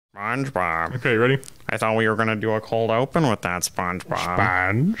SpongeBob. Okay, ready? I thought we were gonna do a cold open with that SpongeBob.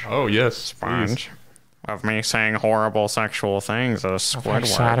 Sponge. Oh, yes. Sponge. Of me saying horrible sexual things as Squidward.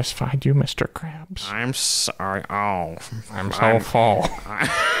 Satisfied you, Mr. Krabs. I'm sorry. Oh, I'm so full.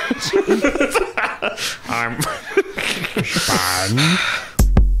 I'm. Sponge.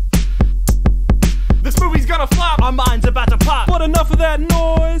 This movie's gonna flop, our mind's about to pop. But enough of that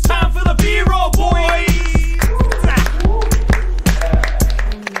noise, time for the B-roll, boys!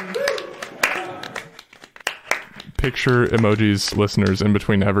 Picture emojis, listeners, in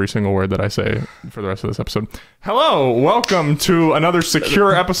between every single word that I say for the rest of this episode. Hello, welcome to another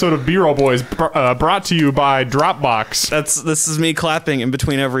secure episode of B-roll Boys, brought to you by Dropbox. This is me clapping in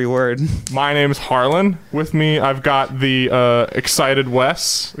between every word. My name's Harlan. With me, I've got the excited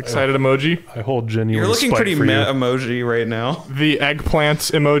Wes, excited emoji. I hold genuine You're looking respect pretty for meh you. emoji right now. The eggplant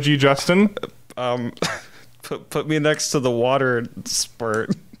emoji, Justin. Put me next to the water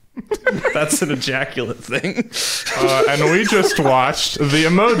spurt. That's an ejaculate thing. And we just watched the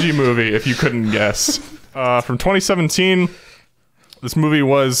Emoji Movie, if you couldn't guess. From 2017. This movie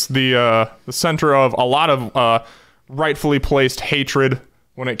was the center of a lot of rightfully placed hatred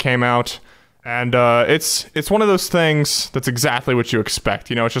when it came out. And it's one of those things that's exactly what you expect.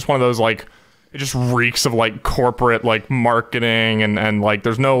 You know, it's just one of those, like, it just reeks of, like, corporate, like, marketing and like,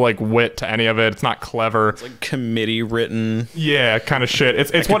 there's no, like, wit to any of it. It's not clever. It's like committee written. Yeah, kind of shit.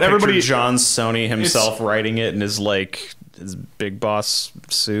 It's I what could everybody... picture John Sony himself writing it in his, like, his big boss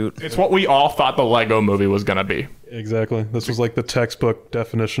suit. It's what we all thought the Lego movie was gonna be. Exactly. This was like the textbook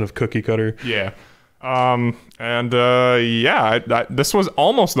definition of cookie cutter. Yeah. This was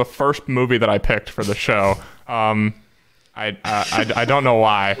almost the first movie that I picked for the show. I don't know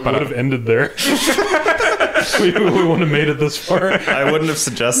why, but We would have ended there. we wouldn't have made it this far. I wouldn't have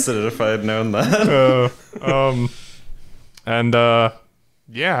suggested it if I had known that. I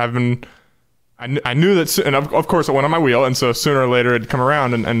knew that, and of course it went on my wheel, and so sooner or later it'd come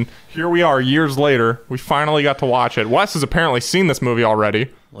around, and here we are years later. We finally got to watch it. Wes has apparently seen this movie already.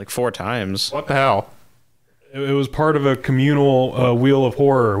 Like 4 times. What the hell? It was part of a communal wheel of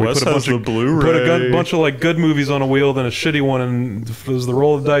horror. We Wes put a has bunch the of Blu-ray. bunch of like good movies on a wheel, then a shitty one, and it was the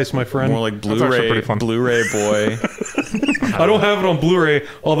roll of the dice, my friend. More like actually pretty fun. Blu-ray boy. I don't have it on Blu-ray,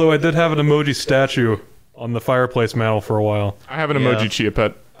 although I did have an emoji statue on the fireplace mantle for a while. I have an emoji chia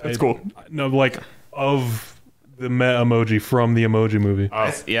pet. It's cool. No, like of the meh emoji from the Emoji Movie.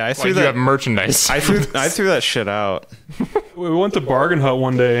 Yeah, I Like threw you have that. merchandise. I threw that shit out. We went to Bargain Hut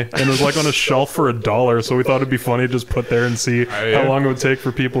one day, and it was like on a shelf for $1, so we thought it'd be funny to just put there and see yeah. how long it would take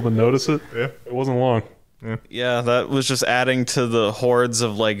for people to notice it. Yeah. It wasn't long. Yeah, that was just adding to the hordes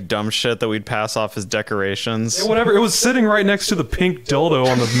of like dumb shit that we'd pass off as decorations. Yeah, whatever. It was sitting right next to the pink dildo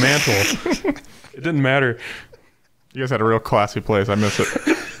on the mantle. It didn't matter. You guys had a real classy place. I miss it.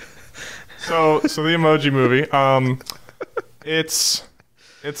 So the Emoji Movie. It's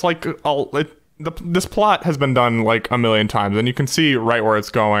like this plot has been done like a million times, and you can see right where it's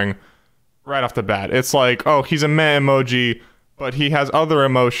going right off the bat. It's like, oh, he's a meh emoji, but he has other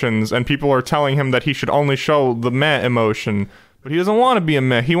emotions, and people are telling him that he should only show the meh emotion, but he doesn't want to be a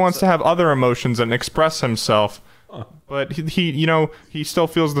meh. He wants to have other emotions and express himself. But he still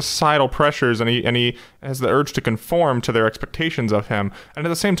feels the societal pressures, and he has the urge to conform to their expectations of him. And at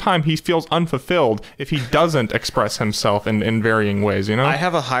the same time, he feels unfulfilled if he doesn't express himself in varying ways, you know? I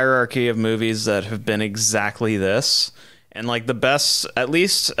have a hierarchy of movies that have been exactly this. And like the best, at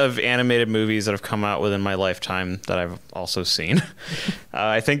least of animated movies that have come out within my lifetime that I've also seen.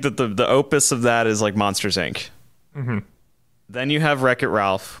 I think that the opus of that is like Monsters, Inc. Mm-hmm. Then you have Wreck-It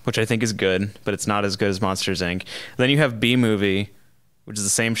Ralph, which I think is good, but it's not as good as Monsters, Inc. Then you have B-Movie, which is the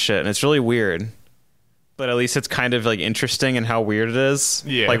same shit, and it's really weird. But at least it's kind of like interesting in how weird it is.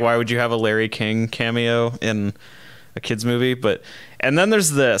 Yeah. Like, why would you have a Larry King cameo in a kid's movie? And then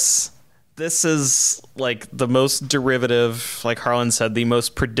there's this. This is like the most derivative, like Harlan said, the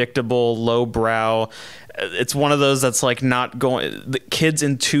most predictable, lowbrow. It's one of those that's like not going. The kids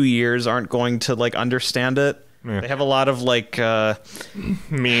in 2 years aren't going to like understand it. Yeah. They have a lot of like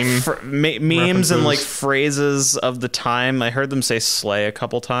memes references. And like phrases of the time. I heard them say "slay" a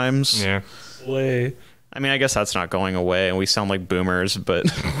couple times. Yeah, Slay. I mean, I guess that's not going away, and we sound like boomers, but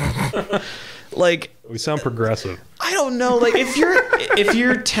like We sound progressive. I don't know. Like if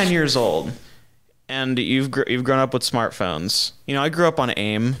you're 10 years old and you've grown up with smartphones, you know, I grew up on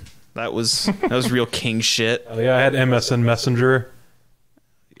AIM. That was real king shit. Oh, yeah, I had MSN Messenger.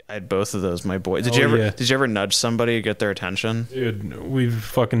 I had both of those, my boy. Did Yeah. you ever nudge somebody to get their attention? Dude, we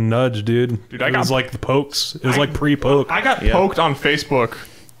fucking nudged, dude. I it got- was like the pokes. It was like pre-poke. I got poked on Facebook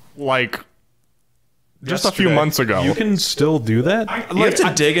like just a few months ago. You can still do that? You have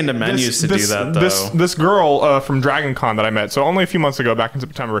to dig into menus to do that, though. This girl from Dragon Con that I met, so only a few months ago, back in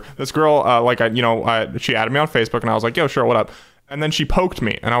September, this girl, she added me on Facebook, and I was like, yo, sure, what up? And then she poked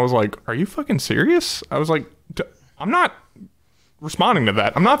me, and I was like, are you fucking serious? I was like, I'm not responding to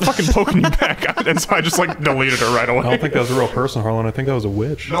that. I'm not fucking poking you back. And so I just like deleted her right away. I don't think that was a real person, Harlan. I think that was a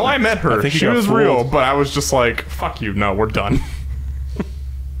witch. No, I met her. I think she was real, but I was just like, fuck you. No, we're done.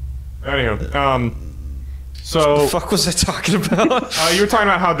 Anywho, so What the fuck was I talking about? you were talking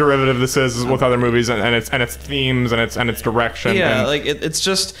about how derivative this is with other movies and its themes and its direction. Yeah, and, like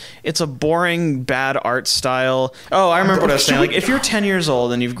it's a boring, bad art style. Oh, I remember what I was saying. Like, if you're 10 years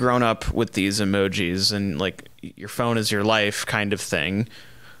old and you've grown up with these emojis and like your phone is your life kind of thing,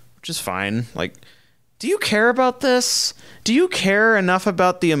 which is fine. Like, do you care about this? Do you care enough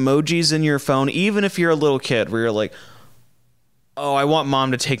about the emojis in your phone, even if you're a little kid, where you're like, oh, I want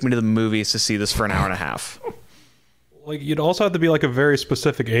mom to take me to the movies to see this for an hour and a half? Like, you'd also have to be like a very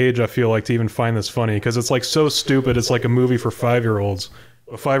specific age, I feel like, to even find this funny, because it's like so stupid. It's like a movie for 5-year-olds.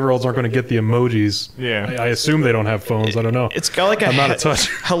 But 5-year-olds aren't going to get the emojis. Yeah. I assume they don't have phones. I don't know. It's got like I'm not a touch.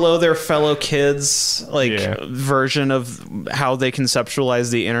 hello there fellow kids version of how they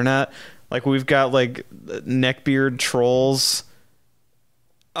conceptualize the internet. Like, we've got like neckbeard trolls.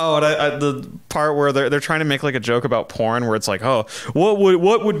 Oh, and the part where they're trying to make like a joke about porn, where it's like, oh, what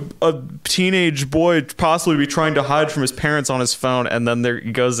would a teenage boy possibly be trying to hide from his parents on his phone? And then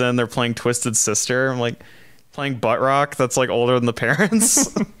he goes in, they're playing Twisted Sister. I'm like, playing butt rock that's like older than the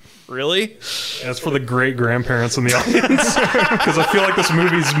parents. Really? As for the great grandparents in the audience, because I feel like this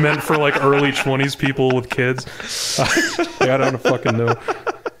movie's meant for like early 20s people with kids. I don't fucking know.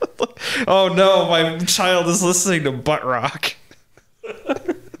 Oh no, my child is listening to butt rock.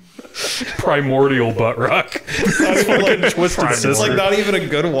 Primordial butt rock. That's fucking Twisted Sister. It's like not even a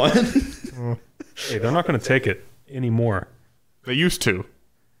good one. Hey, they're not going to take it anymore. They used to,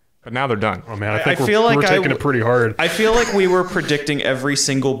 but now they're done. Oh man, I think feel like we're taking it pretty hard. I feel like we were predicting every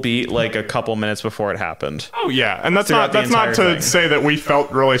single beat like a couple minutes before it happened. Oh yeah, and that's Throughout not the entire to thing. say that we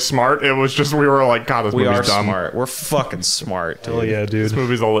felt really smart. It was just we were like, God, this We movie's are dumb. smart. We're fucking smart, dude. Oh yeah, dude. This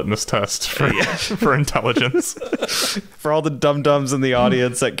movie's a litmus test for intelligence. For all the dum-dums in the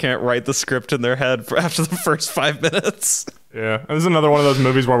audience that can't write the script in their head after the first 5 minutes. Yeah, and this is another one of those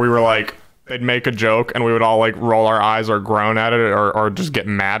movies where we were like, they'd make a joke and we would all like roll our eyes or groan at it or just get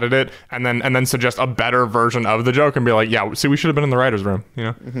mad at it and then suggest a better version of the joke and be like, yeah, see, we should have been in the writer's room, you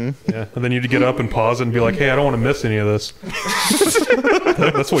know? Mm-hmm. Yeah, and then you'd get up and pause it and be like, hey, I don't want to miss any of this.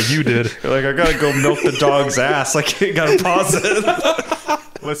 That's what you did. You're like, I gotta go milk the dog's ass. I gotta pause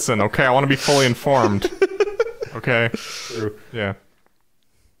it. Listen, okay, I want to be fully informed. Okay? True. Yeah.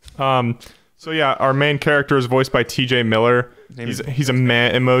 So yeah, our main character is voiced by TJ Miller. He's a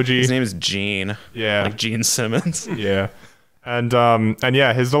meh emoji. His name is Gene. Yeah. Like Gene Simmons. Yeah. And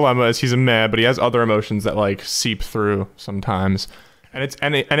yeah, his dilemma is he's a meh, but he has other emotions that like seep through sometimes. And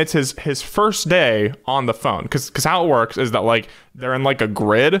it's his first day on the phone, because how it works is that like they're in like a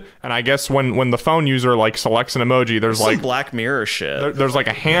grid, and I guess when the phone user like selects an emoji, there's Some like Black Mirror shit. there's like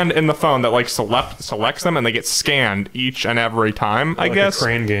a hand in the phone that like selects them, and they get scanned each and every time. I Like guess. a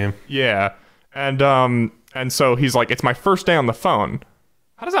crane game. Yeah, and so he's like, it's my first day on the phone.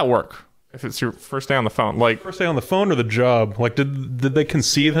 How does that work? If it's your first day on the phone, like First day on the phone or the job? Like, did they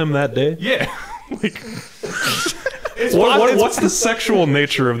conceive him that day? yeah, like. What's the sexual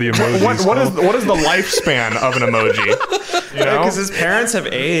nature of the emojis? What is the lifespan of an emoji? You know? Because his parents have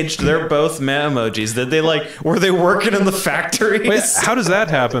aged. They're both meh emojis. Were they working in the factories? Wait, how does that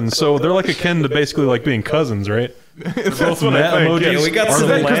happen? So they're like akin to basically like being cousins, right? That's both what I meh think, emojis. Yeah, we got Because some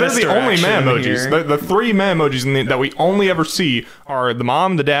they're the Lannister only meh action emojis. here. The three meh emojis that we only ever see are the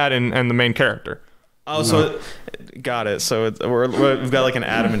mom, the dad, and the main character. Oh, so got it. So we've got like an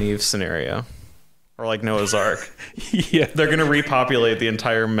Adam and Eve scenario, or like Noah's Ark. Yeah. They're gonna repopulate the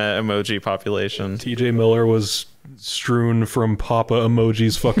entire meh emoji population. TJ Miller was strewn from Papa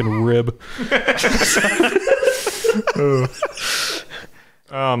Emoji's fucking rib.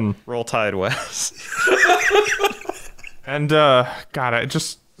 Roll Tide West. And God, I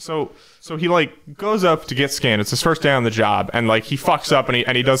just so he like goes up to get scanned. It's his first day on the job, and like he fucks up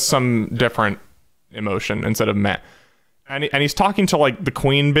and he does some different emotion instead of meh. And he's talking to like the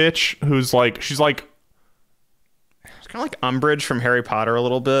queen bitch, who's like she's like It's kind of like Umbridge from Harry Potter a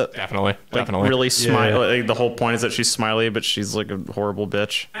little bit. definitely Really smile. Yeah. Like, the whole point is that she's smiley, but she's like a horrible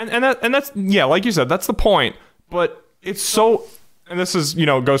bitch. and that's yeah, like you said, that's the point. But it's so, and this is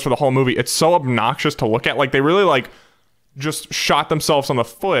goes for the whole movie. It's so obnoxious to look at. Like they really like just shot themselves on the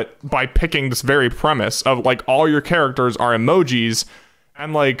foot by picking this very premise of like all your characters are emojis,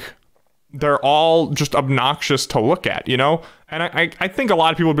 and like they're all just obnoxious to look at, you know? And I think a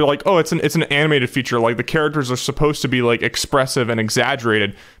lot of people would be like, oh, it's an animated feature. Like, the characters are supposed to be, like, expressive and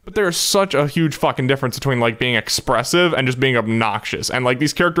exaggerated. But there's such a huge fucking difference between, like, being expressive and just being obnoxious. And, like,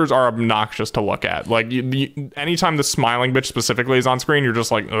 these characters are obnoxious to look at. Like, anytime the smiling bitch specifically is on screen, you're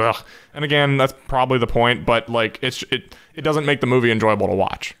just like, ugh. And again, that's probably the point. But, like, it doesn't make the movie enjoyable to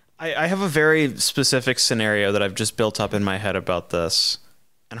watch. I have a very specific scenario that I've just built up in my head about this.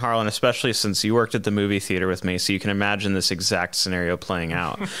 And Harlan, especially since you worked at the movie theater with me, so you can imagine this exact scenario playing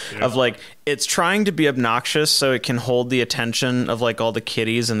out. Yeah. Of like, it's trying to be obnoxious so it can hold the attention of like all the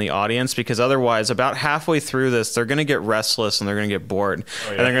kiddies in the audience, because otherwise about halfway through this, they're going to get restless and they're going to get bored. Oh, yeah.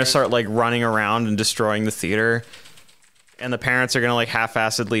 And they're going to start like running around and destroying the theater. And the parents are going to like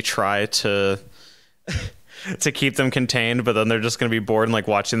half-assedly try to... to keep them contained, but then they're just going to be bored and like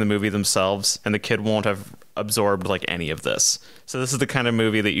watching the movie themselves, and the kid won't have absorbed like any of this. So this is the kind of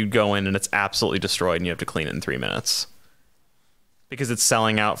movie that you'd go in and it's absolutely destroyed and you have to clean it in 3 minutes because it's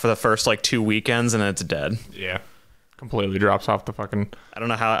selling out for the first like 2 weekends and then it's dead. Yeah, completely drops off the fucking... I don't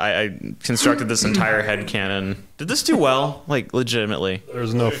know how I constructed this entire headcanon. Did this do well? Like, legitimately?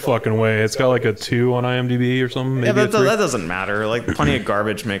 There's no fucking way. It's got like a 2 on IMDb or something. Maybe yeah, that doesn't matter. Like, plenty of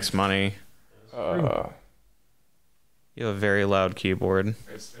garbage makes money. You have a very loud keyboard.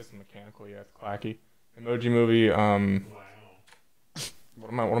 It's mechanical, yeah, it's clacky. Emoji Movie, Wow. What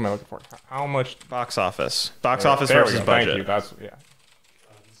am I looking for? How much? Box office. Box office versus budget. Thank you. That's, yeah.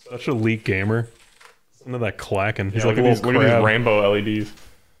 Such a elite gamer. Listen to that clacking. He's yeah, like a little look at these rainbow LEDs.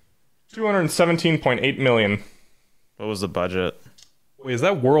 $217.8 million. What was the budget? Wait, is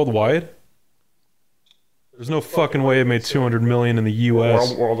that worldwide? There's no fucking way it made 200 million in the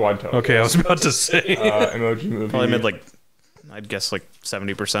U.S. Worldwide total. Okay, I was about to say. Emoji Movie. Probably made like, I'd guess like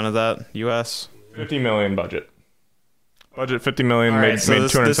 70% of that U.S. 50 million budget. Budget 50 million. Right, made so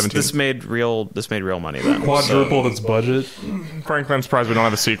 217. This made real money then. Quadrupled its budget. Frankly, I'm surprised we don't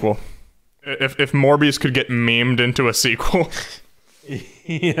have a sequel. If Morbius could get memed into a sequel.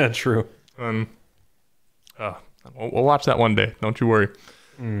 Yeah, true. We'll watch that one day. Don't you worry.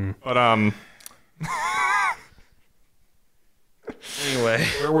 But anyway,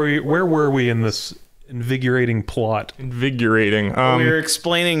 where were we in this invigorating plot? Invigorating. We were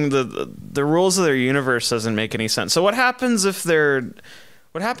explaining the rules of their universe doesn't make any sense. So what happens if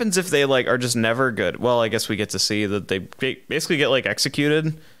they like are just never good? Well, I guess we get to see that they basically get like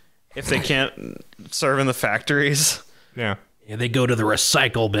executed if they can't serve in the factories. Yeah. Yeah, they go to the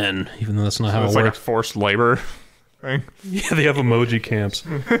recycle bin, even though that's not how it works. works. Like a forced labor thing. Yeah, they have emoji camps.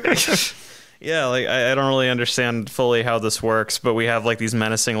 Yeah, like I don't really understand fully how this works, but we have like these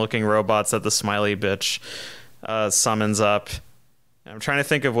menacing looking robots that the smiley bitch summons up. I'm trying to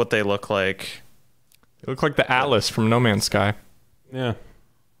think of what they look like. They look like the Atlas from No Man's Sky. Yeah.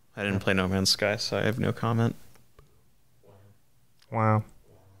 I didn't play No Man's Sky, so I have no comment. Wow.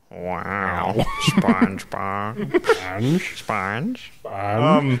 Wow. SpongeBob. Sponge.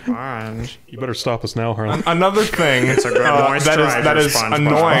 You better stop us now, Harlan. Another thing that is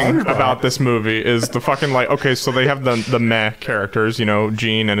annoying about this movie is the fucking like, okay, so they have the meh characters, you know,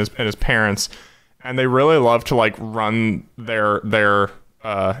 Gene and his parents, and they really love to like run their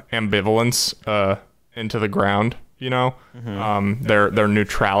ambivalence into the ground, you know, their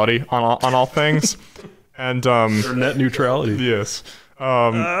neutrality on all things, and their net neutrality. Yes.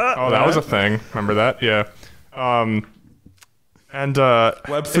 That was a thing. Remember that? Yeah. And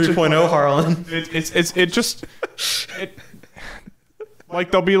Web 3.0 Harlan. It just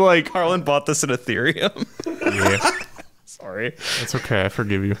like they'll be like, Harlan bought this in Ethereum. Yeah. Sorry. It's okay. I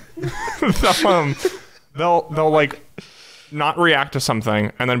forgive you. They'll like not react to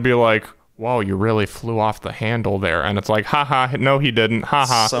something and then be like, whoa, you really flew off the handle there. And it's like, haha, no, he didn't.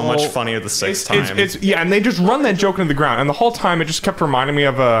 Haha. So much funnier the sixth time. Yeah, and they just run that joke into the ground. And the whole time it just kept reminding me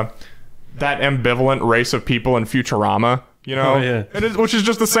of that ambivalent race of people in Futurama. You know? Oh, yeah. Which is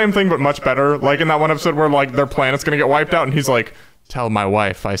just the same thing, but much better. Like in that one episode where like their planet's going to get wiped out. And he's like, tell my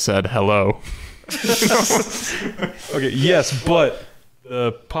wife I said hello. Okay, yes, but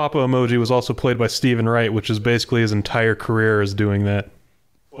the Papa emoji was also played by Stephen Wright, which is basically his entire career is doing that.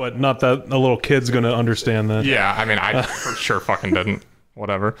 But not that a little kid's gonna understand that. Yeah, I mean, I for sure fucking didn't.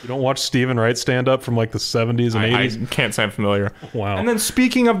 Whatever. You don't watch Stephen Wright stand up from like the 70s and 80s? I can't say I'm familiar. Wow. And then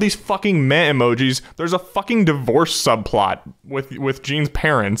speaking of these fucking meh emojis, there's a fucking divorce subplot with Gene's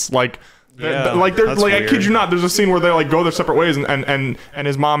parents. Like, yeah, like they're like, weird. I kid you not, there's a scene where they like go their separate ways and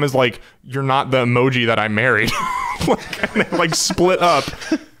his mom is like, you're not the emoji that I married. Like, and they like split up.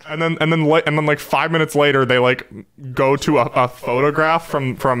 And then like 5 minutes later, they like go to a photograph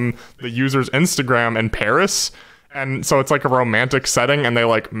from the user's Instagram in Paris, And so it's like a romantic setting, and they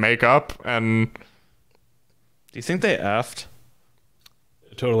like make up, and Do you think they effed?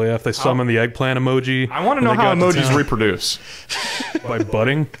 Totally. If they summon the eggplant emoji, I want to know how emojis reproduce. by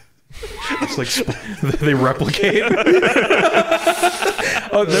budding. It's like they replicate.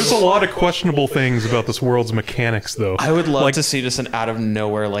 There's a lot of questionable things about this world's mechanics, though. I would love to see just an out of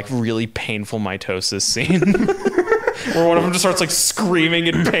nowhere, like really painful mitosis scene. Where one of them just starts like screaming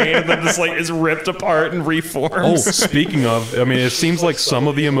in pain and then just like is ripped apart and reforms. Oh, speaking of, I mean, it seems like some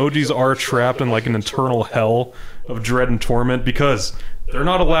of the emojis are trapped in like an eternal hell of dread and torment because they're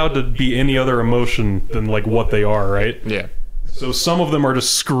not allowed to be any other emotion than like what they are, right? Yeah. So some of them are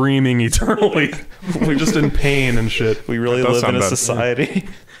just screaming eternally. We're just in pain and shit. We really live in a society.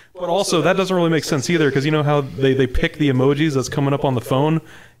 But also, that doesn't really make sense either, because you know how they pick the emojis that's coming up on the phone?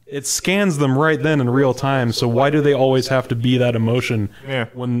 It scans them right then in real time, so why do they always have to be that emotion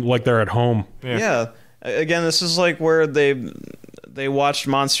when like they're at home? Yeah. Again, this is like where they watched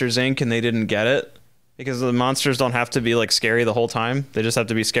Monsters, Inc. and they didn't get it. Because the monsters don't have to be like scary the whole time. They just have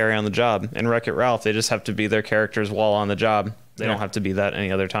to be scary on the job. In Wreck-It Ralph, they just have to be their characters while on the job. They don't have to be that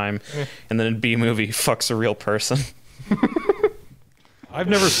any other time. And then in B-Movie, fucks a real person. I've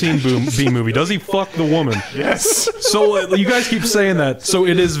never seen B-Movie. Does he fuck the woman? Yes. So you guys keep saying that. So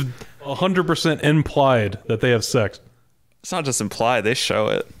it is 100% implied that they have sex. It's not just implied. They show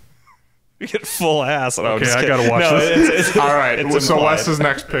it. You get full ass. Oh, Okay, I gotta watch this. It's All right. it's So implied. Wes's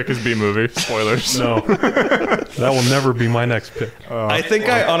next pick is B-Movie. Spoilers. No. That will never be my next pick. I think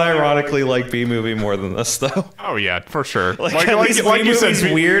I unironically like B-Movie more than this, though. Oh yeah, for sure. At least you said, B-Movie's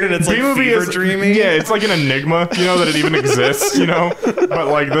weird and it's like B-Movie fever is dreamy. Yeah, it's like an enigma, you know, that it even exists, you know. But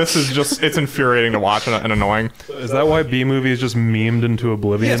like this is just—it's infuriating to watch and annoying. Is that why B-Movie is just memed into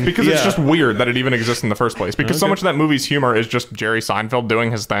oblivion? Yes, because it's just weird that it even exists in the first place. Because so much of that movie's humor is just Jerry Seinfeld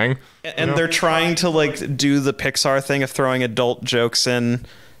doing his thing. And they're trying to like do the Pixar thing of throwing adult jokes in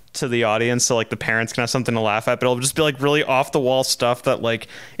to the audience so like the parents can have something to laugh at, but it'll just be like really off the wall stuff that like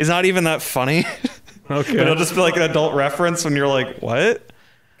is not even that funny. Okay. But it'll just be like an adult reference when you're like, what?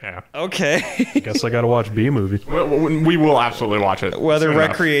 Yeah. Okay. Guess I gotta watch B-Movie. We will absolutely watch it. Whether soon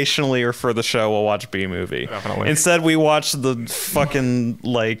enough. recreationally or for the show, we'll watch B-Movie. Definitely. Instead, we watch the fucking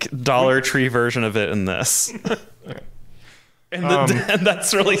like Dollar Tree version of it in this. And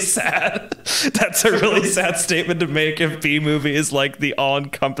that's really sad. That's a really sad statement to make if B-Movie is like the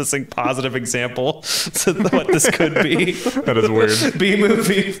all-encompassing positive example to what this could be. That is weird.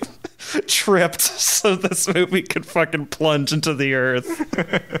 B-Movie tripped so this movie could fucking plunge into the earth.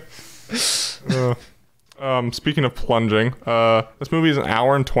 Speaking of plunging, this movie is an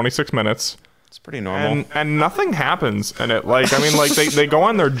hour and 26 minutes. It's pretty normal. And nothing happens in it. Like, I mean, like they go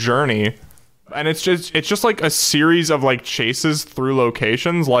on their journey. And it's just like a series of like chases through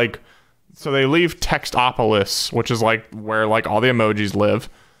locations. Like, so they leave Textopolis, which is like where like all the emojis live,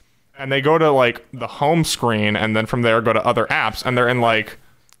 and they go to like the home screen, and then from there go to other apps, and they're in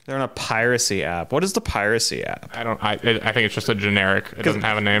a piracy app. What is the piracy app? I think it's just a generic. It doesn't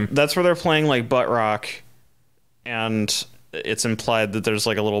have a name. That's where they're playing like butt rock, and it's implied that there's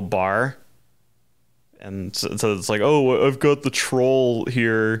like a little bar, and so it's like, oh, I've got the troll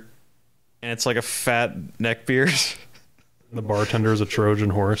here. And it's like a fat neckbeard. The bartender is a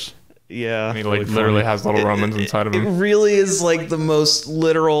Trojan horse. Yeah. He like literally has little Romans inside of him. It really is like the most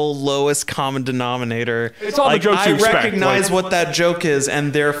literal, lowest common denominator. It's all like, the jokes you expect. I recognize what that joke is,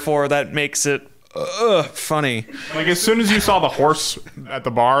 and therefore that makes it funny. Like, as soon as you saw the horse at the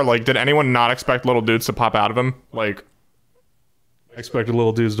bar, like, did anyone not expect little dudes to pop out of him? Like, I expected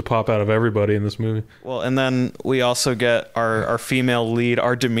little dudes to pop out of everybody in this movie. Well, and then we also get our female lead,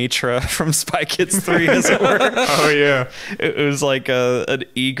 our Demetra from Spy Kids 3, as it were. oh yeah. It was like an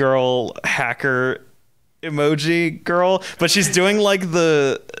e-girl hacker emoji girl, but she's doing like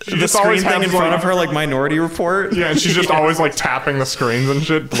the screen thing in front of her, like Minority Report. Yeah, and she's just always like tapping the screens and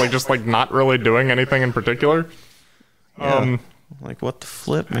shit, like just like not really doing anything in particular. Yeah. Like what the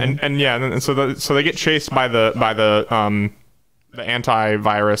flip, man? And so they get chased by the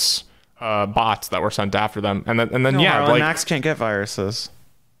antivirus bots that were sent after them, and then Harlan, like Max can't get viruses.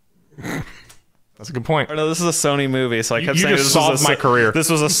 That's a good point. Oh, no, this is a Sony movie, so I kept You saying just this solved was my career. This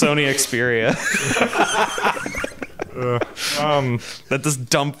was a Sony Xperia. That this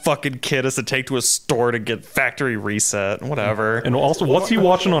dumb fucking kid has to take to a store to get factory reset. Whatever. And also, what's he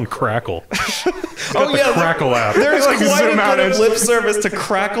watching on Crackle? Oh yeah, Crackle app. There's Like, quite zoom a out bit of and- lip service to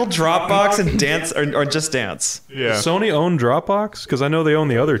Crackle, Dropbox, and Dance, or just Dance. Yeah, Sony own Dropbox? Because I know they own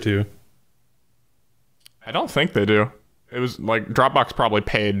the other two. I don't think they do. It was like Dropbox probably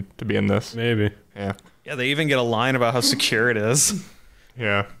paid to be in this. Maybe. Yeah. Yeah, they even get a line about how secure it is.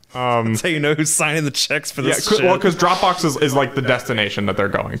 Yeah. That's how you know who's signing the checks for this shit. Well, because Dropbox is like the destination that they're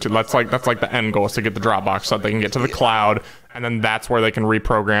going to. That's like the end goal, is to get the Dropbox so that they can get to the cloud, and then that's where they can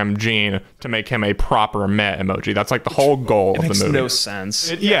reprogram Gene to make him a proper meh emoji. That's like the whole goal of the movie. Makes no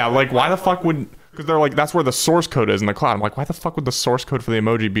sense. Yeah, like why the fuck would? Because they're like, that's where the source code is in the cloud. I'm like, why the fuck would the source code for the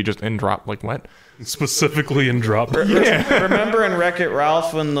emoji be just in Drop? Like what? Specifically in Dropbox. Yeah. Remember in Wreck-It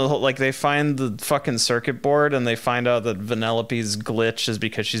Ralph when they find the fucking circuit board and they find out that Vanellope's glitch is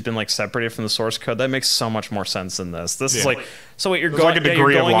because she's been like separated from the source code? That makes so much more sense than this. This is like, so what you're There's going like a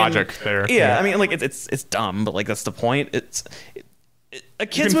degree of logic there. Yeah, I mean, like it's dumb, but like that's the point. A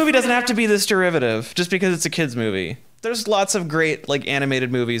kids movie doesn't have to be this derivative just because it's a kids movie. There's lots of great like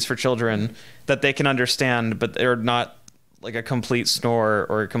animated movies for children that they can understand, but they're not like a complete snore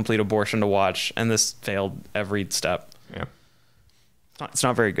or a complete abortion to watch, and this failed every step. Yeah. It's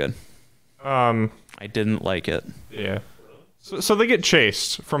not very good. I didn't like it. Yeah. So they get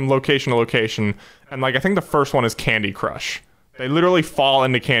chased from location to location, and like I think the first one is Candy Crush. They literally fall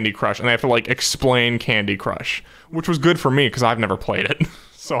into Candy Crush, and they have to like explain Candy Crush, which was good for me because I've never played it.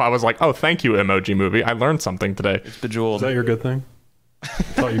 So I was like, oh, thank you, Emoji Movie. I learned something today. It's Bejeweled. Is that your good thing? I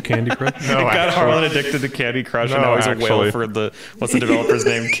thought you Candy Crush? No, it got actually. Harlan addicted to Candy Crush, and now he's a whale for the what's the developer's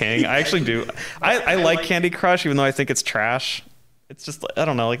name? King. I actually do. I like Candy Crush, even though I think it's trash. It's just, I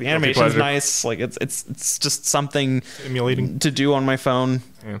don't know, like the animation's nice. Like it's just something stimulating to do on my phone.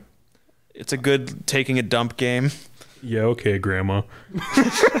 Yeah. It's a good taking a dump game. Yeah, okay, Grandma.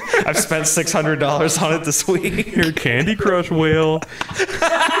 I've spent $600 on it this week. Your Candy Crush whale.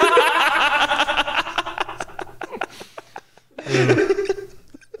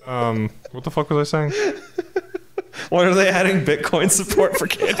 What the fuck was I saying? When are they adding Bitcoin support for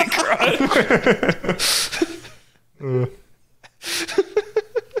Candy Crush? What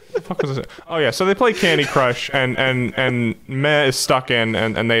the fuck was I saying? Oh yeah, so they play Candy Crush, and Meh is stuck in,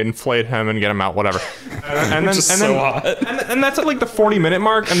 and they inflate him and get him out, whatever. And then that's at like the 40-minute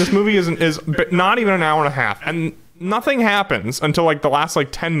mark, and this movie is not even an hour and a half, and nothing happens until like the last like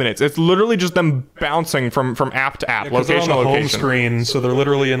 10 minutes. It's literally just them bouncing from app to app, location they're on to the home location. screen, so they're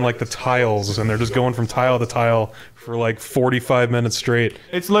literally in like the tiles, and they're just going from tile to tile for like 45 minutes straight.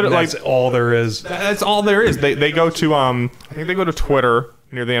 It's literally that's like all there is. That's all there is. They go to I think they go to Twitter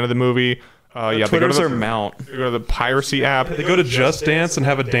near the end of the movie. Yeah, Twitter's they go their mount. They go to the piracy app. They go to Just Dance and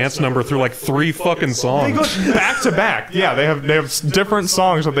have a dance number through like 3 fucking songs. They go back to back. Yeah, they have different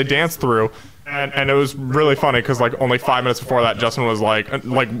songs that they dance through. And it was really funny because like only 5 minutes before that, Justin was like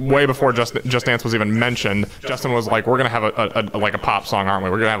way before Just Dance was even mentioned. Justin was like, "We're gonna have a pop song, aren't we?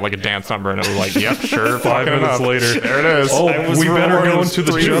 We're gonna have like a dance number." And it was like, "Yep, sure." 5 minutes later, there it is. Oh, we better go into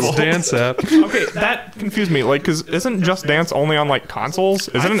the Just Dance app. Okay, that confused me. Like, because isn't Just Dance only on like consoles?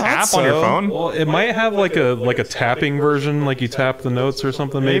 Is it an app on your phone? Well, it might have like a tapping version, like you tap the notes or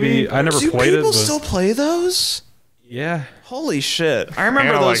something. Maybe I never played it. Do people still play those? Yeah. Holy shit! I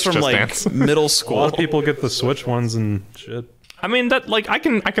remember Anna those likes from Just like Dance. middle A school. lot of people get the Switch ones and shit. I mean that like I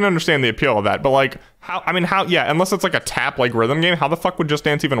can understand the appeal of that, but like how unless it's like a tap like rhythm game, how the fuck would Just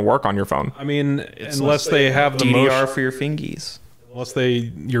Dance even work on your phone? I mean, unless they have the DDR motion, for your fingies. unless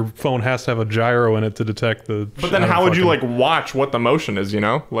your phone has to have a gyro in it to detect the. But then how would you like watch what the motion is? You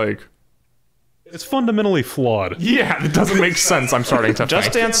know, like It's fundamentally flawed, yeah, it doesn't make sense. I'm starting to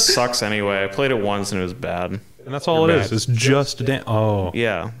Just think. Dance sucks anyway. I played it once and it was bad. and that's all it is. It's Just Dance. Oh,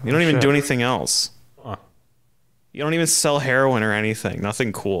 Yeah, you don't even Shit. do anything else. Huh. You don't even sell heroin or anything.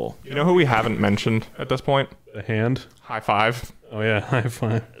 Nothing cool. You know who we haven't mentioned at this point? the hand. High Five. Oh yeah, high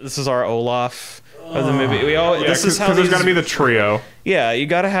five. This is our Olaf of the movie. This is how because there's these- got to be the trio. Yeah, you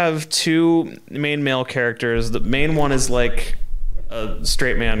got to have 2 main male characters. The main one is like a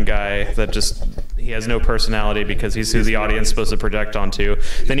straight man guy that just he has no personality because he's who the audience is supposed to project onto.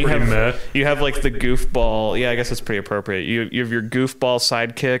 Then you Pretty meh. have like the goofball. Yeah, I guess that's pretty appropriate. You have your goofball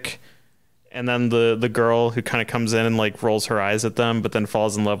sidekick, and then the girl who kind of comes in and like rolls her eyes at them, but then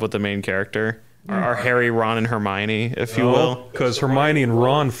falls in love with the main character. Our Harry, Ron, and Hermione, if you will. Because Hermione and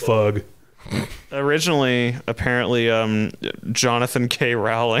Ron fug. Originally, apparently, Jonathan K.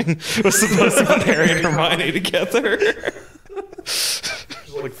 Rowling was supposed to put Harry and Hermione together.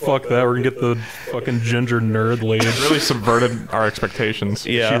 Like fuck that, we're gonna get the fucking ginger nerd lady. Really subverted our expectations.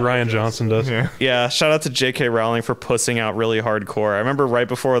 She Yeah. Ryan Johnson does. Yeah. Yeah, shout out to J.K. Rowling for pussing out really hardcore. I remember right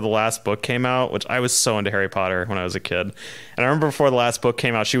before the last book came out, which I was so into Harry Potter when I was a kid. And I remember before the last book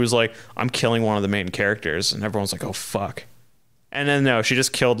came out, she was like, I'm killing one of the main characters. And everyone's like, oh, fuck. And then no, she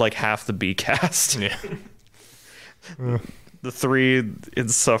just killed like half the B cast. Yeah. The 3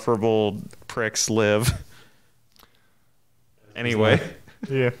 insufferable pricks live. Anyway.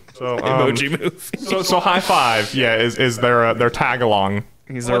 Yeah. So Emoji Movie. So high five. Yeah, is their tag along.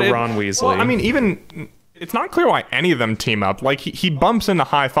 He's our Ron Weasley. Well, I mean, even it's not clear why any of them team up. Like he bumps into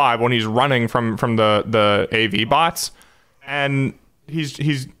high five when he's running from the AV bots, and he's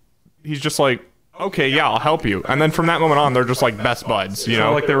just like, okay, yeah, I'll help you. And then from that moment on, they're just like best buds, you know?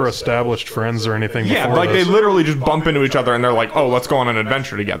 Not like they were established friends or anything. Yeah, before like this. they literally just bump into each other and they're like, oh, let's go on an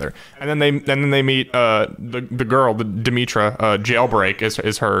adventure together. And then they meet the girl, the Demetra, Jailbreak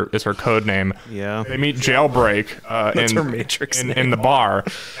is her code name. Yeah. They meet Jailbreak That's her Matrix in the bar,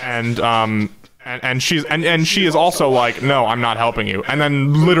 and she is also like, no, I'm not helping you. And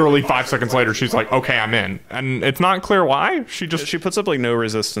then literally 5 seconds later, she's like, okay, I'm in. And it's not clear why. She puts up like no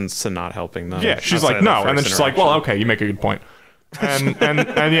resistance to not helping them. yeah, she's like, no, and then she's like, well, okay, you make a good point. And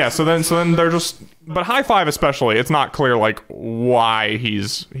yeah, so then they're just, but high five especially, it's not clear like why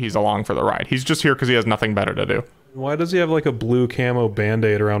he's along for the ride. He's just here because he has nothing better to do. Why does he have like a blue camo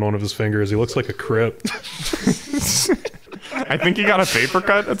band-aid around one of his fingers? He looks like a Crip. I think he got a paper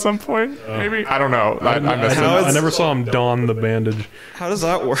cut at some point. Maybe, I don't know. I missed it. I never saw him don the bandage. How does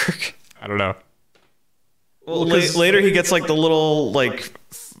that work? I don't know. Well, later he gets like the little like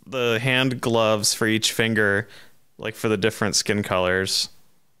the hand gloves for each finger, like for the different skin colors.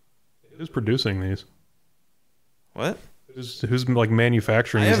 Who's producing these? What? Who's like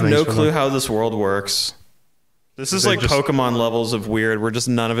manufacturing I these have things no for clue them? how this world works. This is They like just- Pokemon levels of weird, where just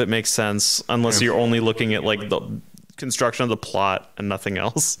none of it makes sense unless you're only looking at like the construction of the plot and nothing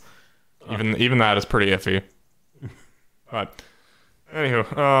else. Even that is pretty iffy. But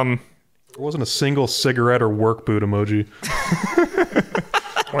anywho, There wasn't a single cigarette or work boot emoji.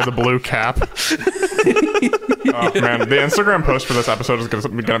 or the blue cap. Oh man, the Instagram post for this episode is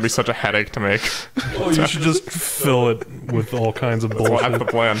gonna be such a headache to make. Oh, you should just fill it with all kinds of Well, bullshit. that's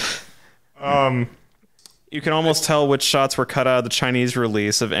the plan. You can almost tell which shots were cut out of the Chinese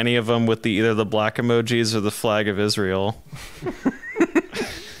release of any of them with either the black emojis or the flag of Israel.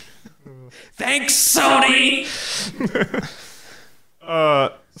 Thanks, Sony!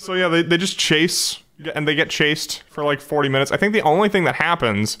 So yeah, they just chase, and they get chased for like 40 minutes. I think the only thing that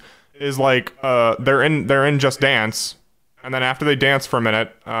happens is like they're in Just Dance, and then after they dance for a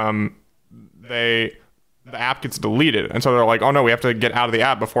minute, the app gets deleted, and so they're like, oh no, we have to get out of the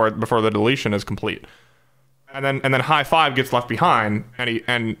app before the deletion is complete. And then High Five gets left behind,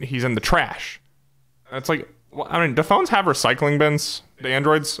 and he's in the trash. And it's like, well, I mean, do phones have recycling bins? The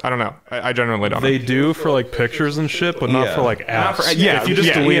Androids? I don't know. I genuinely don't know. They do for like pictures and shit, but not for like Not apps. for- yeah, if you just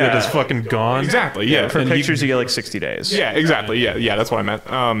yeah, delete it, yeah. it's fucking gone. Exactly, yeah. For And pictures, you get like 60 days. Yeah, exactly. Yeah, that's what I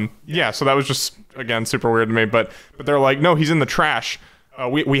meant. Yeah, so that was just, again, super weird to me. But they're like, no, he's in the trash.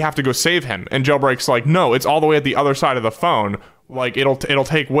 We have to go save him. And Jailbreak's like, no, it's all the way at the other side of the phone. Like, it'll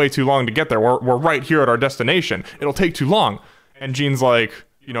take way too long to get there. We're right here at our destination. It'll take too long. And Gene's like,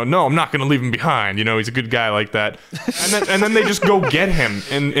 no, I'm not gonna leave him behind. He's a good guy like that. And then they just go get him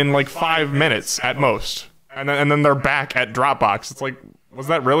in like 5 minutes at most. And then they're back at Dropbox. It's like, was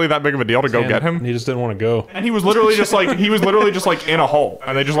that really that big of a deal to go get him? He just didn't want to go. And he was literally just like in a hole,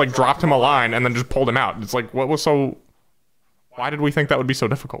 and they just like dropped him a line and then just pulled him out. It's like, why did we think that would be so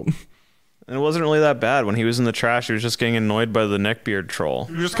difficult? And it wasn't really that bad. When he was in the trash, he was just getting annoyed by the neckbeard troll.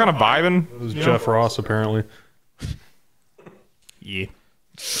 He was just kind of vibing. It was Jeff Ross, apparently. Yeah.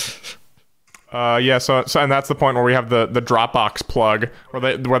 Yeah, so and that's the point where we have the Dropbox plug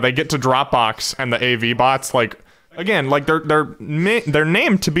where they get to Dropbox, and the AV bots, like, again, like they're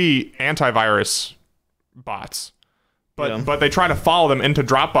named to be antivirus bots. But they try to follow them into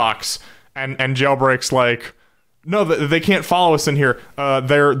Dropbox, and Jailbreak's like, no, they can't follow us in here.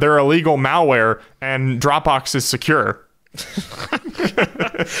 They're illegal malware, and Dropbox is secure.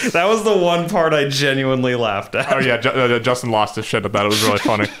 That was the one part I genuinely laughed at. Oh yeah, Justin lost his shit at that. It was really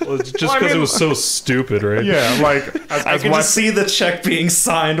funny. Just because it was so stupid, right? Yeah, like I could just see the check being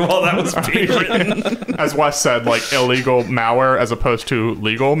signed while that was being written. As Wes said, like, illegal malware as opposed to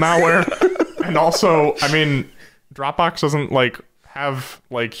legal malware. And also, I mean, Dropbox doesn't like have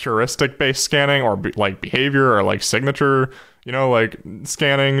like heuristic based scanning or like behavior or like signature, like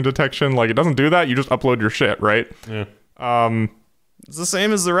scanning detection. Like, it doesn't do that. You just upload your shit, right? Yeah. It's the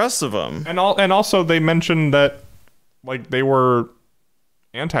same as the rest of them. And also they mentioned that like they were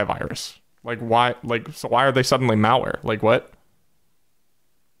antivirus. Like, why? Like, so why are they suddenly malware? Like, what?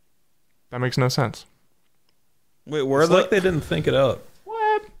 That makes no sense. Wait, were It's like they didn't think it out.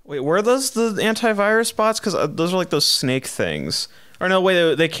 What? Wait, were those the antivirus bots? Because those are like those snake things. Or no,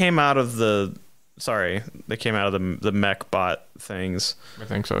 wait, they came out of the. Sorry, they came out of the mech bot things. I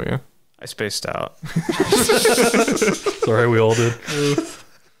think so, yeah. I spaced out. Sorry, we all did.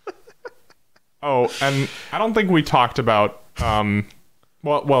 Oh, and I don't think we talked about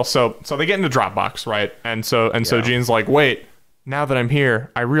So they get into Dropbox, right? And so Gene's like, wait, now that I'm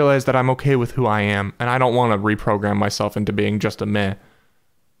here, I realize that I'm okay with who I am, and I don't want to reprogram myself into being just a meh.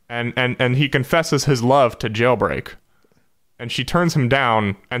 And he confesses his love to Jailbreak, and she turns him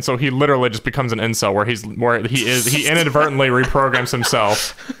down, and so he literally just becomes an incel, where he inadvertently reprograms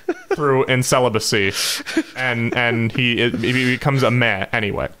himself through incelibacy, and he becomes a meh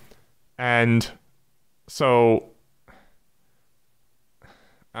anyway. And so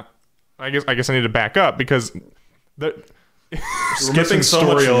I guess I need to back up because skipping so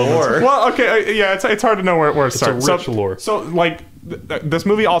much lore. Well, okay, yeah, it's hard to know where it starts. It's a rich lore. So like this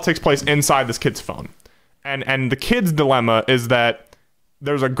movie all takes place inside this kid's phone, and the kid's dilemma is that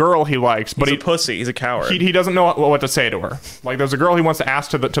there's a girl he likes, but he's a pussy. He's a coward. He doesn't know what to say to her. Like there's a girl he wants to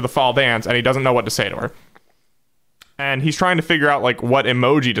ask to the fall dance, and he doesn't know what to say to her. And he's trying to figure out like what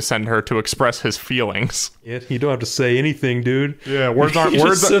emoji to send her to express his feelings. Yeah, you don't have to say anything, dude. Yeah, words aren't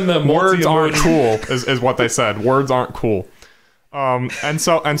cool is what they said. Words aren't cool. And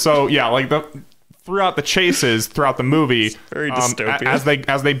so yeah, like throughout the chases throughout the movie, very dystopian.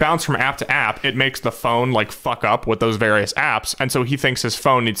 as they bounce from app to app, it makes the phone like fuck up with those various apps, and so he thinks his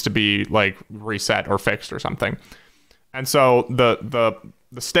phone needs to be like reset or fixed or something. And so the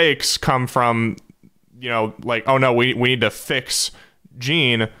stakes come from, you know, like, oh no, we need to fix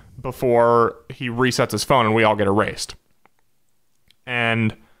Gene before he resets his phone and we all get erased.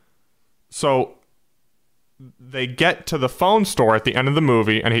 And so they get to the phone store at the end of the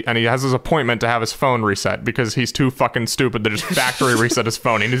movie, and he has his appointment to have his phone reset because he's too fucking stupid to just factory reset his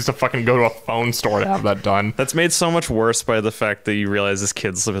phone. He needs to fucking go to a phone store to have that done. That's made so much worse by the fact that you realize this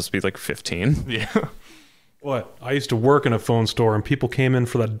kid's supposed to be like 15. Yeah. What? I used to work in a phone store, and people came in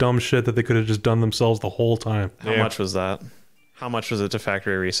for that dumb shit that they could have just done themselves the whole time. How much was that? How much was it to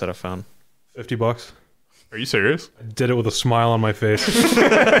factory reset a phone? $50. Are you serious? I did it with a smile on my face.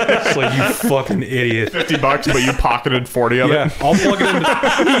 It's like, you fucking idiot. $50, but you pocketed 40 of it? Yeah, I'll plug it into...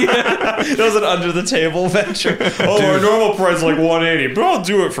 Yeah, that was an under-the-table venture. Oh, our normal price is like $180, but I'll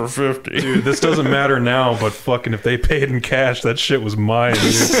do it for $50. Dude, this doesn't matter now, but fucking if they paid in cash, that shit was mine,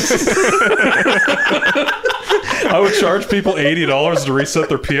 dude. I would charge people $80 to reset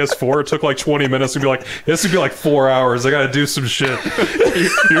their PS4. It took like 20 minutes to be like, this would be like 4 hours. I gotta do some shit.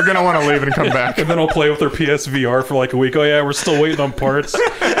 You're gonna want to leave and come back. And then I'll play with their PSVR for like a week. Oh yeah, we're still waiting on parts.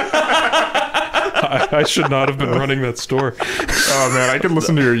 I should not have been running that store. Oh man, I could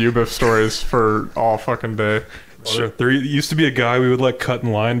listen to your UBIF stories for all fucking day. There used to be a guy we would let cut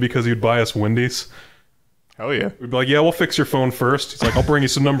in line because he would buy us Wendy's. Hell yeah. We'd be like, yeah, we'll fix your phone first. He's like, I'll bring you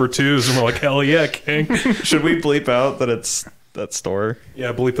some number 2s. And we're like, hell yeah, king. Should we bleep out that it's that store?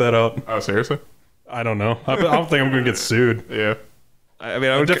 Yeah, bleep that out. Oh, seriously? I don't know. I don't think I'm going to get sued. Yeah. I mean,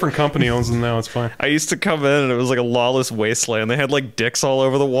 a different company owns them now. It's fine. I used to come in and it was like a lawless wasteland. They had like dicks all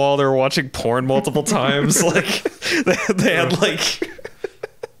over the wall. They were watching porn multiple times. Like they had like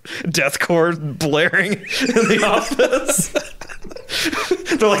deathcore blaring in the office.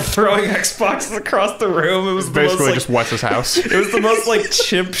 They're like throwing Xboxes across the room. It was basically most, just Wes's house. It was the most like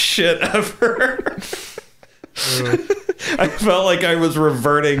chimp shit ever. I felt like I was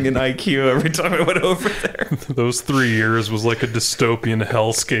reverting in IQ every time I went over there. Those 3 years was like a dystopian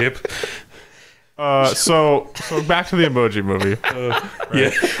hellscape. So back to the Emoji Movie. Right.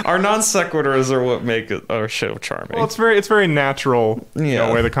 Yeah, our non sequiturs are what make our show charming. Well, it's very natural. Yeah, you know,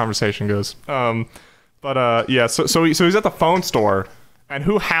 the way the conversation goes. Yeah. So he's at the phone store, and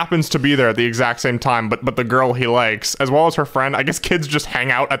who happens to be there at the exact same time? But the girl he likes, as well as her friend. I guess kids just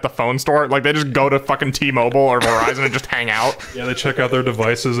hang out at the phone store. Like they just go to fucking T-Mobile or Verizon and just hang out. Yeah, they check out their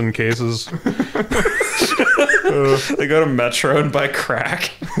devices and cases. They go to Metro and buy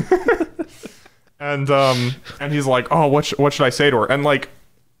crack. And he's like, oh, what should I say to her?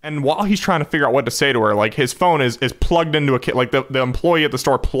 And while he's trying to figure out what to say to her, like his phone is plugged into a kit. Like the employee at the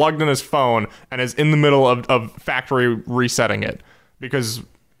store plugged in his phone and is in the middle of factory resetting it because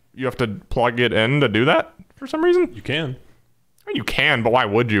you have to plug it in to do that for some reason. You can. I mean, you can, but why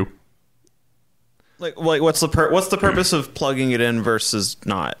would you? Like what's the purpose of plugging it in versus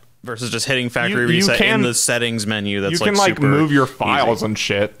not? Versus just hitting factory reset in the settings menu. That's you can like move your files and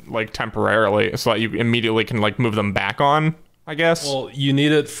shit like temporarily, so that you immediately can like move them back on. I guess. Well, you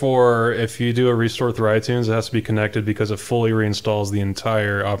need it for if you do a restore through iTunes, it has to be connected because it fully reinstalls the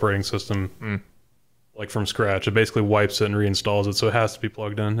entire operating system, like from scratch. It basically wipes it and reinstalls it, so it has to be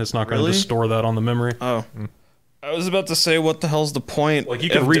plugged in. It's not going to just store that on the memory. Oh. I was about to say, what the hell's the point? Like you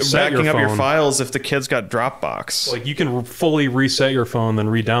can reset backing your phone. up your files if the kid's got Dropbox. Like you can fully reset your phone, then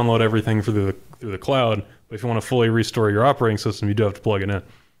re-download everything through the cloud. But if you want to fully restore your operating system, you do have to plug it in.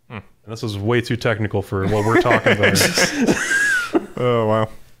 And this is way too technical for what we're talking about. Oh wow.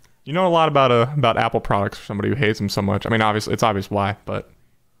 You know a lot about Apple products for somebody who hates them so much. I mean, obviously, it's obvious why, but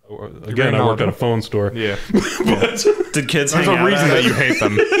again, I work at a phone store. Yeah. But Did kids There's hang a out reason at that it? you hate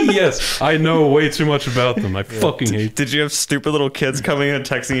them. yes, I know way too much about them. I fucking hate. Did you have stupid little kids coming in and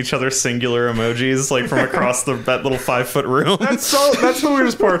texting each other singular emojis like from across that little 5-foot room? That's the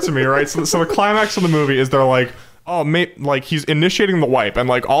weirdest part to me, right? So the climax of the movie is they're like, oh, like he's initiating the wipe, and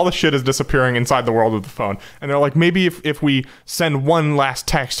like all the shit is disappearing inside the world of the phone, and they're like, maybe if we send one last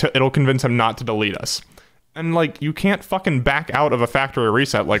text, it'll convince him not to delete us. And like, you can't fucking back out of a factory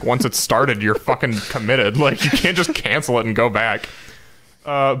reset. Like once it's started, you're fucking committed. Like you can't just cancel it and go back.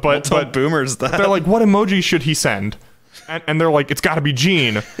 But boomers that they're like, what emoji should he send? And they're like, it's got to be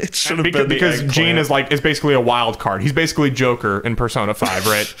Gene. It should have been because the Gene eggplant. is basically a wild card. He's basically Joker in Persona 5,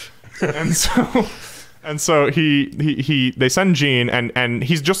 right? And so they send Gene, and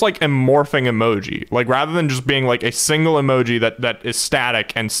he's just like a morphing emoji. Like rather than just being like a single emoji that is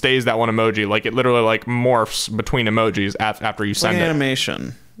static and stays that one emoji, like it literally like morphs between emojis after you send like it.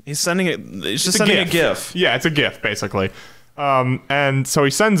 Animation. He's sending it. He's just sending a GIF. Yeah, it's a GIF basically. And so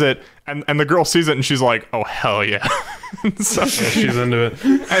he sends it, and the girl sees it, and she's like, "Oh hell yeah!" So She's into it.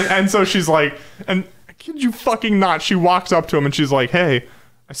 and so she's like, and I kid you fucking not, she walks up to him and she's like, "Hey,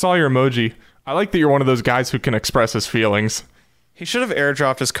 I saw your emoji. I like that you're one of those guys who can express his feelings." He should have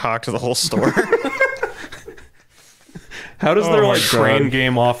airdropped his cock to the whole store. How does Oh their my like crane God.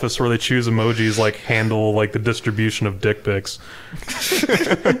 game office where they choose emojis like handle like the distribution of dick pics?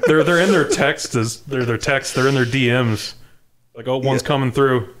 they're in their text they're in their DMs. Like, oh, one's coming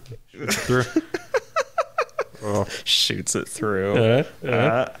through. Shoots it through.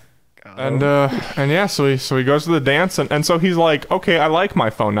 And yeah, so he goes to the dance, and so he's like, "Okay, I like my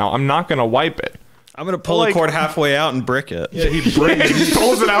phone now. I'm not gonna wipe it." I'm gonna pull Like- the cord halfway out and brick it. Yeah, he He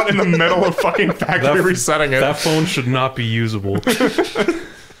pulls it out in the middle of fucking factory resetting it. That phone should not be usable.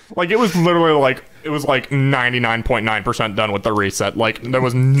 Like it was literally like 99.9% done with the reset. Like there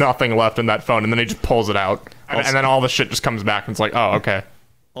was nothing left in that phone, and then he just pulls it out, and then all the shit just comes back, and it's like, oh, okay.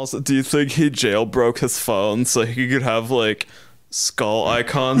 Also, do you think he jailbroke his phone so he could have like skull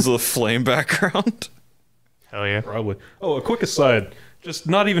icons with a flame background? Hell yeah. Probably. Oh, a quick aside. Just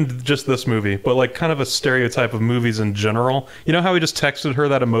not even just this movie, but like kind of a stereotype of movies in general. You know how he just texted her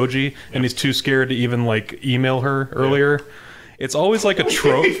that emoji, and he's too scared to even like email her earlier? It's always like a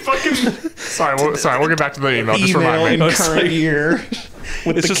trope. Sorry, we'll get back to the email. Just Email remind in me. current year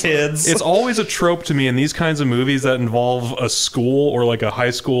with It's the just kids. It's always a trope to me in these kinds of movies that involve a school or like a high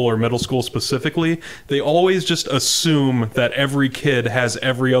school or middle school specifically. They always just assume that every kid has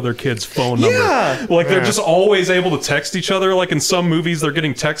every other kid's phone number. Yeah. Like they're just always able to text each other. Like in some movies, they're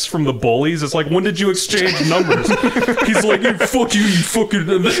getting texts from the bullies. It's like, when did you exchange numbers? He's like, you fucking.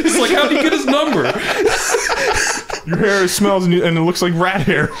 It's like, how did he get his number? Your hair smells and it looks like rat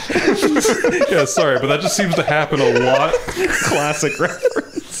hair. Yeah, sorry, but that just seems to happen a lot. classic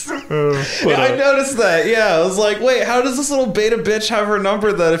reference. I noticed that. Yeah, I was like, wait, how does this little beta bitch have her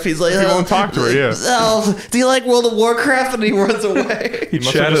number then if he's like, He won't talk to her, yeah. Oh, do you like World of Warcraft? And he runs away. He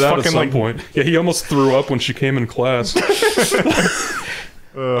must have chatted just out at fucking, some like- point. Yeah, he almost threw up when she came in class.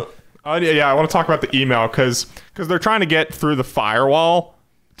 Yeah, I want to talk about the email because they're trying to get through the firewall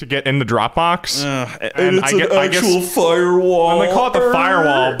to get in the Dropbox. And it's I guess firewall. and they call it the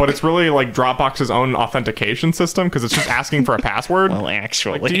firewall, but it's really like Dropbox's own authentication system because it's just asking for a password. Well,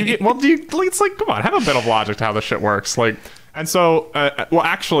 actually. Like, it's like, come on, have a bit of logic to how this shit works. Like, and so, well,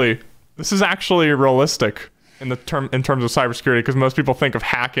 actually, this is actually realistic in terms of cybersecurity because most people think of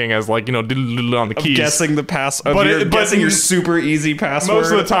hacking as like, on the keys. guessing the password. But Guessing your super easy password.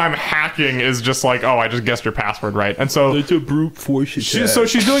 Most of the time, hacking is just like, oh, I just guessed your password right. And so It's a brute force attack. so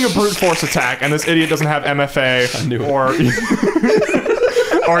she's doing a brute force attack, and this idiot doesn't have MFA knew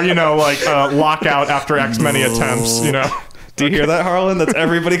it. or like lockout after X many attempts. Do you hear that, Harlan? That's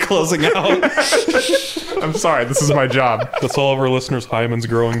everybody closing out. I'm sorry, this is my job. That's all of our listeners' hymen's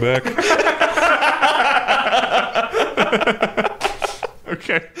growing back.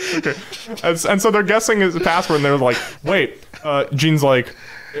 Okay. And so they're guessing his password, and they're like, wait, Gene's like,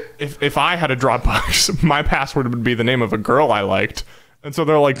 if I had a Dropbox, my password would be the name of a girl I liked. And so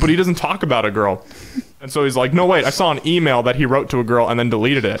they're like, but he doesn't talk about a girl. And so he's like, no, wait, I saw an email that he wrote to a girl and then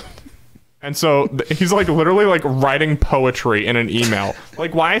deleted it. And so he's like literally like writing poetry in an email.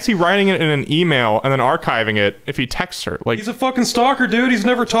 Like, why is he writing it in an email and then archiving it if he texts her? Like, He's a fucking stalker, dude. He's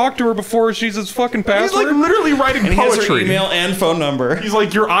never talked to her before. She's his fucking he's password. like literally writing And he has her poetry. email and phone number. He's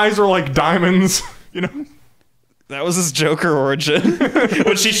like, your eyes are like diamonds, That was his Joker origin.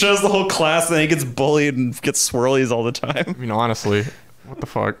 When she shows the whole class, and then he gets bullied and gets swirlies all the time. honestly, what the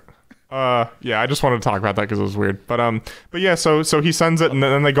fuck? Yeah, I just wanted to talk about that because it was weird. But yeah, so he sends it, and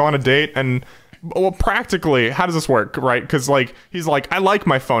then they go on a date, and well, practically, how does this work, right? Because like he's like, I like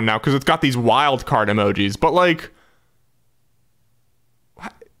my phone now because it's got these wild card emojis, but like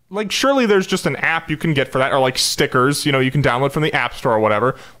surely there's just an app you can get for that, or like stickers, you know, you can download from the App Store or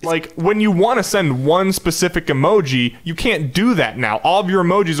whatever. Like when you want to send one specific emoji, you can't do that now. All of your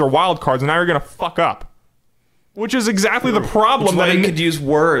emojis are wild cards, and now you're gonna fuck up. Which is exactly the problem. That's why you could use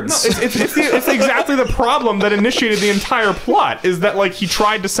words. No, it's exactly the problem that initiated the entire plot. Is that like he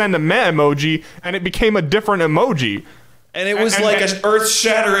tried to send a meh emoji, and it became a different emoji. And it was like an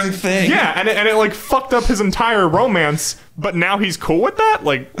earth-shattering thing. Yeah, and it like fucked up his entire romance, but now he's cool with that?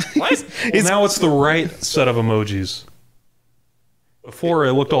 Like, what? Well, now it's the right set of emojis. Before,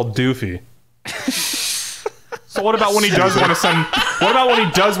 it looked all doofy. So what about when he does want to send... What about when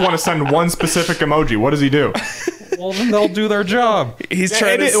he does want to send one specific emoji? What does he do? Well, then they'll do their job. He's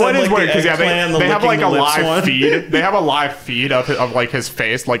trying to send like weird, the yeah, they have like a live one. feed. They have a live feed of like his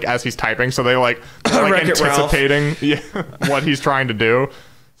face, like as he's typing. So they're like anticipating what he's trying to do.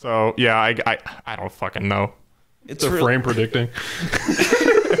 So yeah, I don't fucking know. It's a frame predicting.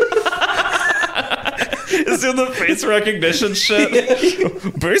 It's in the face recognition shit.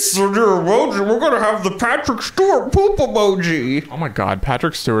 Based on your emoji, we're gonna have the Patrick Stewart poop emoji. Oh my god,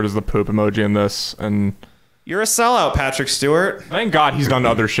 Patrick Stewart is the poop emoji in this, and you're a sellout, Patrick Stewart. Thank God he's done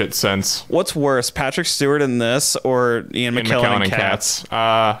other shit since. What's worse, Patrick Stewart in this or Ian McKellen in Cats?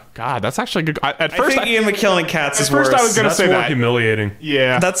 God, that's actually good. I think Ian McKellen in Cats is worse. At first I was gonna say more that. Humiliating.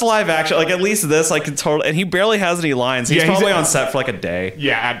 Yeah. That's live action. Like at least this, I can totally. And he barely has any lines. He's probably on set for like a day.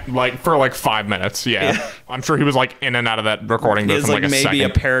 Yeah, for like 5 minutes. Yeah. I'm sure he was like in and out of that recording booth in like a maybe second.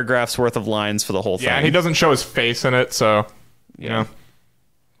 a paragraph's worth of lines for the whole thing. Yeah, he doesn't show his face in it, so you know.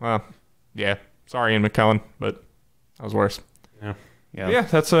 Well, yeah. Sorry, Ian McKellen, but that was worse. Yeah. Yeah,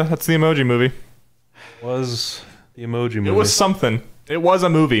 that's the Emoji Movie. Was the Emoji Movie? It was something. It was a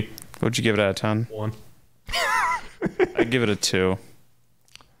movie. What'd you give it out of 10? 1. I'd give it a 2.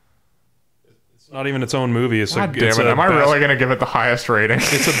 It's not even its own movie. It's God damn it! Am I really gonna give it the highest rating?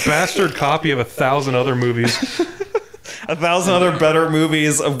 It's a bastard copy of 1,000 other movies. 1,000 other better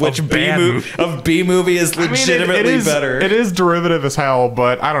movies, of which B movie is legitimately better. It is derivative as hell,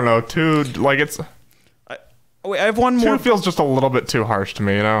 but I don't know. 2, like it's. Wait, I have one more. 2 feels just a little bit too harsh to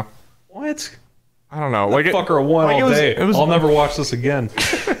me, you know. What? I don't know. Like Fucker a 1 all day. I'll never watch this again.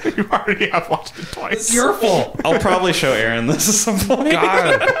 You already have watched it twice. It's your fault. I'll probably show Aaron this at some point.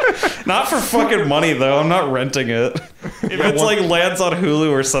 God. Not for fucking money though. I'm not renting it. If it's like lands on Hulu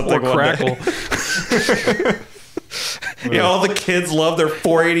or something. Or Crackle. Yeah, all the kids love their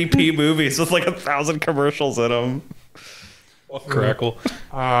 480p movies with like 1,000 commercials in them. Crackle.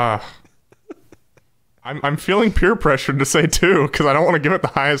 I'm feeling peer pressured to say 2 because I don't want to give it the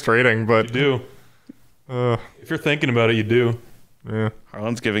highest rating, but You do. If you're thinking about it, you do. Yeah.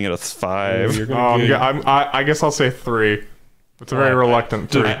 Harlan's giving it a 5. You're gonna get- I guess I'll say 3. It's a very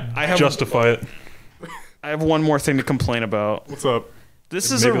reluctant 3. I have justify it. I have one more thing to complain about. What's up?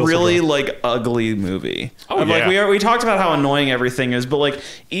 This is Maybe a I'll really survive. like ugly movie. Oh, Like yeah. we talked about how annoying everything is, but like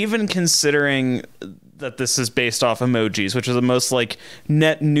even considering that this is based off emojis, which are the most like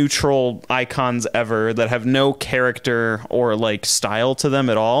net neutral icons ever that have no character or like style to them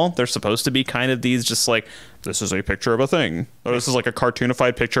at all. They're supposed to be kind of these just like, this is a picture of a thing. Or this is like a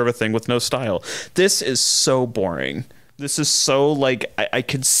cartoonified picture of a thing with no style. This is so boring. This is so like I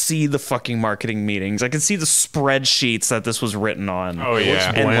could see the fucking marketing meetings. I could see the spreadsheets that this was written on. Oh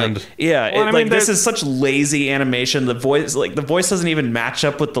yeah. And Bland. like, yeah, Well, I mean, this there's- is such lazy animation. The voice doesn't even match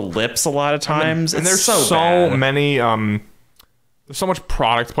up with the lips a lot of times. And it's there's so bad. many there's so much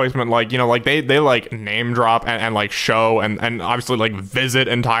product placement, like, you know, like they like name drop and like show and obviously like visit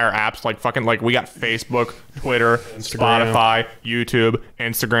entire apps, like fucking like we got Facebook, Twitter, Spotify, YouTube,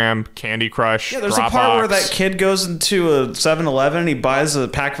 Instagram, Candy Crush. Yeah, there's Dropbox. a part where that kid goes into a 7-Eleven and he buys a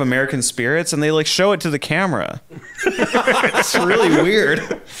pack of American Spirits and they like show it to the camera. It's really weird.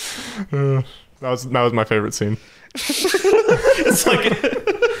 that was my favorite scene. It's like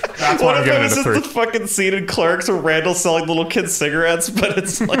That's what why I'm if it giving was it a just 3. the fucking scene in Clerks where Randall's selling little kids cigarettes, but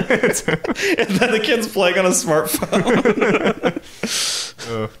it's like, and then the kid's playing on a smartphone.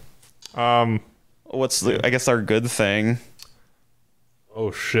 What's the? I guess our good thing.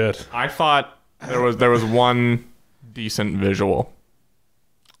 Oh shit. I thought there was one decent visual.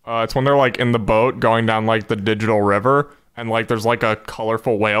 It's when they're like in the boat going down like the digital river, and like there's like a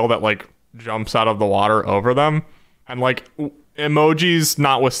colorful whale that like jumps out of the water over them, and like emojis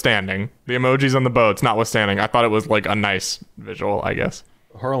notwithstanding, the emojis on the boats notwithstanding, I thought it was like a nice visual, I guess.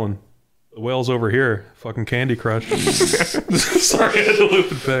 Harlan, The whale's over here. Fucking Candy Crush. Sorry, I had to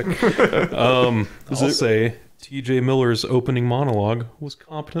loop it back. I'll say T.J. Miller's opening monologue was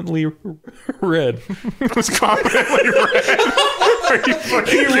competently read. Was competently read. Are you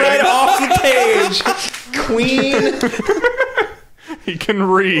fucking He read off the page. Queen. He can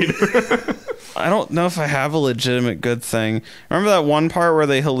read. I don't know if I have a legitimate good thing. Remember that one part where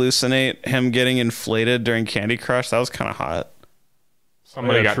they hallucinate him getting inflated during Candy Crush? That was kind of hot.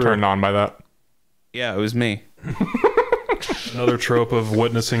 Somebody got turned on by that. Yeah, it was me. Another trope of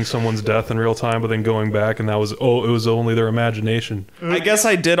witnessing someone's death in real time, but then going back, and it was only their imagination. I guess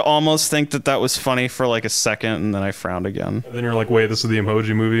I did almost think that was funny for like a second, and then I frowned again. And then you're like, wait, this is the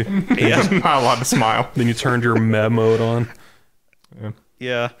Emoji Movie? Yeah. Not allowed to smile. Then you turned your meh mode on.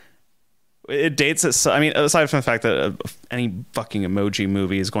 Yeah. It dates itself. I mean, aside from the fact that any fucking Emoji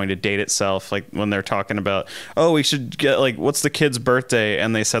Movie is going to date itself, like when they're talking about, oh, we should get like, what's the kid's birthday?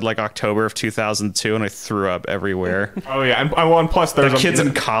 And they said like October of 2002, and I threw up everywhere. Oh yeah, and plus there's the kid's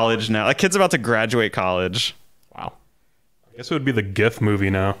in college now. That kid's about to graduate college. Wow. I guess it would be the GIF movie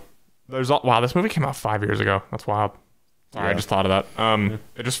now. Wow, this movie came out 5 years ago. That's wild. Sorry, I just thought of that.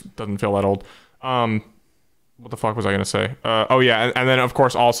 It just doesn't feel that old. What the fuck was I gonna say? Oh yeah, and then of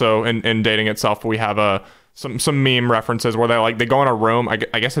course also in dating itself, we have some meme references where they go in a room. I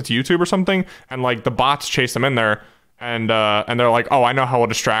guess it's YouTube or something, and like the bots chase them in there, and they're like, oh, I know how we'll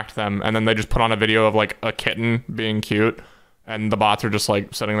distract them, and then they just put on a video of like a kitten being cute, and the bots are just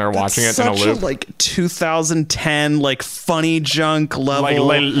like sitting there watching it in a loop. A, like 2010 like funny junk level.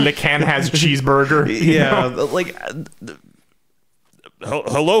 Like Le Can has cheeseburger. Yeah, like.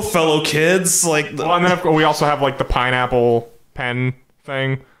 Hello, fellow kids. Like, well, and then we also have like the pineapple pen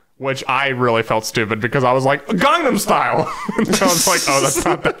thing, which I really felt stupid because I was like Gangnam Style. So I was like, oh, that's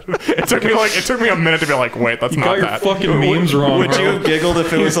not that. It took me a minute to be like, wait, that's not that. You got your fucking memes wrong. Would you have giggled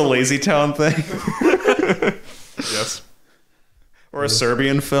if it was a Lazy Town thing? Yes. Or a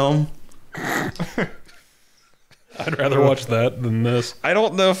Serbian film? I'd rather watch that than this. I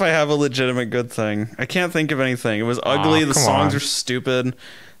don't know if I have a legitimate good thing. I can't think of anything. It was ugly. The songs are stupid.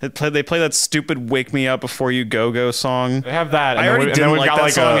 They play that stupid "Wake Me Up Before You Go" song. They have that. I already didn't like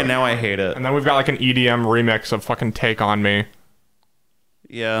that song, and now I hate it. And then we've got like an EDM remix of fucking "Take on Me."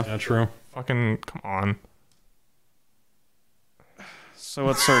 Yeah. Yeah, true. Fucking come on. So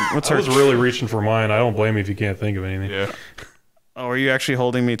what's our? I was really reaching for mine. I don't blame you if you can't think of anything. Yeah. Oh, are you actually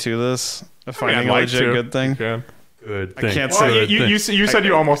holding me to this? Finding a like legit good thing. Okay. Good thing. I can't Well, say you said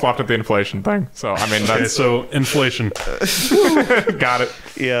you almost laughed at the inflation thing, so I mean that's Okay, so inflation. got it.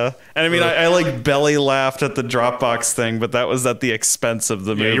 Yeah, and I mean I like belly laughed at the Dropbox thing, but that was at the expense of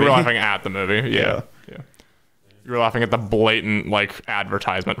the movie. Yeah, you were laughing at the movie. Yeah. You were laughing at the blatant like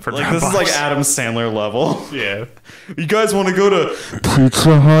advertisement for like Dropbox. this is like Adam Sandler level. Yeah. You guys want to go to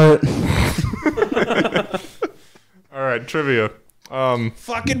Pizza Hut? All right, trivia.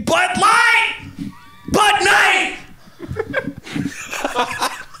 Fucking Bud Light, Bud Night.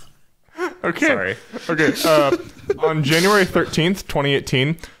 Okay. Sorry. Okay. On January 13th,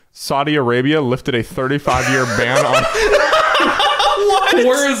 2018, Saudi Arabia lifted a 35-year ban on.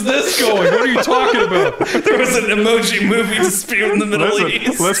 Where is this going? What are you talking about? There was an Emoji Movie dispute in the Middle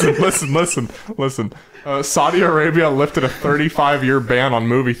East. Listen. Saudi Arabia lifted a 35-year ban on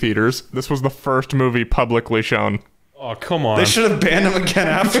movie theaters. This was the first movie publicly shown. Oh, come on. They should have banned him again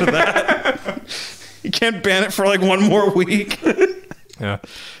after that. You can't ban it for like one more week. Yeah.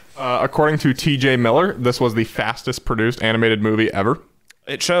 According to T.J. Miller, this was the fastest produced animated movie ever.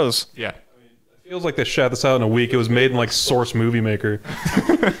 It shows. Yeah. It feels like they shot this out in a week. It was made in like Source Movie Maker.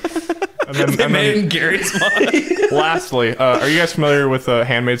 They made it in Gary's mind. Lastly, are you guys familiar with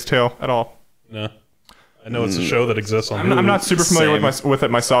Handmaid's Tale at all? No. I know it's a show that exists on Hulu. I'm not super familiar with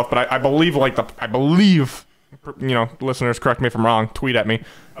it myself, but I believe you know, listeners, correct me if I'm wrong, tweet at me.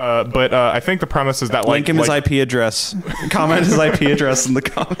 But I think the premise is that link him his IP address. Comment his IP address in the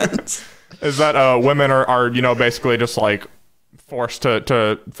comments. Is that women are you know basically just like forced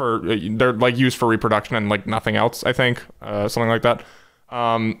they're like used for reproduction and like nothing else. I think something like that.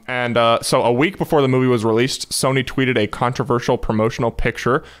 So a week before the movie was released, Sony tweeted a controversial promotional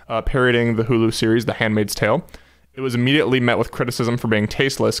picture parodying the Hulu series The Handmaid's Tale. It was immediately met with criticism for being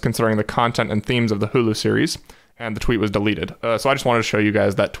tasteless, considering the content and themes of the Hulu series, and the tweet was deleted. So I just wanted to show you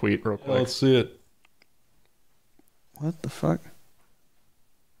guys that tweet real quick. Let's see it. What the fuck?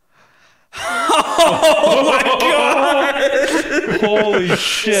 Oh my god! Holy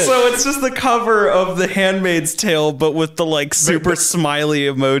shit. So it's just the cover of The Handmaid's Tale, but with the like super smiley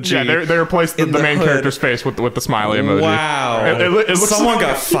emoji. Yeah, they replaced the main hood. character's face with the smiley emoji. Wow. It looks Someone like,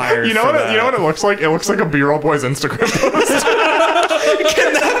 got fired. You know for what? that. You know what it looks like? It looks like a B-roll boys Instagram post.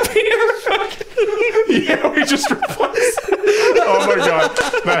 Can that be a fucking... Yeah, we just replaced. Oh my god,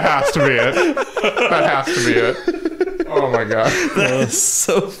 that has to be it. That has to be it. Oh my god, That's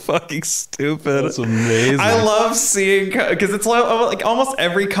so fucking stupid. That's amazing. I love seeing, because it's like almost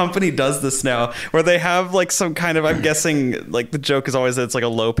every company does this now, where they have like some kind of, I'm guessing, like the joke is always that it's like a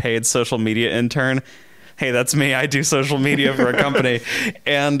low-paid social media intern. Hey, that's me. I do social media for a company,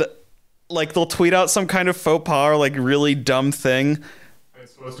 and like they'll tweet out some kind of faux pas or like really dumb thing.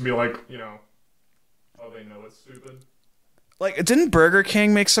 it's supposed to be like, oh, they know it's stupid. Like, didn't Burger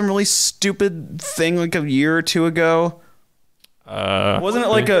King make some really stupid thing like a year or two ago? Wasn't it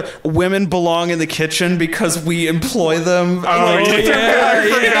like a women belong in the kitchen because we employ them? Oh, like, I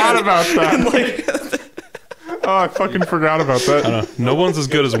forgot about that. like, Oh, I fucking forgot about that. No one's as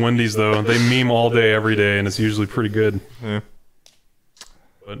good as Wendy's though. They meme all day, every day, and it's usually pretty good. Yeah.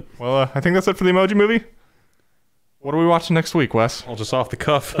 But Well, I think that's it for the Emoji Movie. What are we watching next week, Wes? well, just off the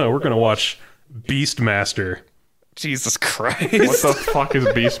cuff, we're gonna watch Beastmaster. Jesus Christ. What the fuck is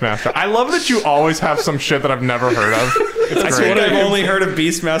Beastmaster? I love that you always have some shit that I've never heard of. It's I great. swear I've only heard of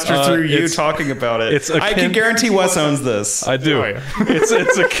Beastmaster through you talking about it. I can guarantee Wes owns this. I do. Oh, yeah.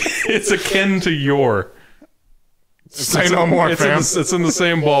 It's akin to Your. Say no more, fam. It's in the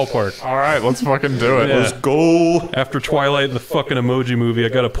same ballpark. All right, let's fucking do it. Yeah. Let's go. After Twilight and the fucking Emoji Movie, I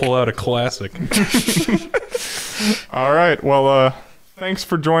gotta pull out a classic. All right. Well, thanks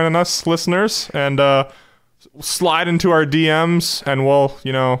for joining us, listeners, and slide into our DMs, and we'll,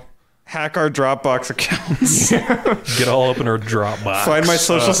 Hack our Dropbox accounts. Get all up in our Dropbox. Find my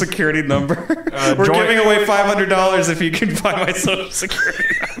social security number. We're giving away $500 if you can find my social security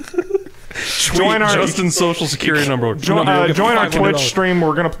number. join our Justin's social security number. join No, you'll get our $500. Twitch stream.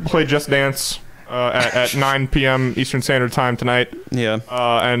 We're gonna play Just Dance at 9 p.m. Eastern Standard Time tonight. Yeah.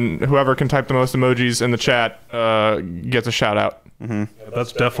 And whoever can type the most emojis in the chat gets a shout out.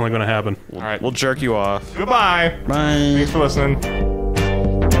 That's definitely gonna happen. All right. We'll jerk you off. Goodbye. Bye. Thanks for listening.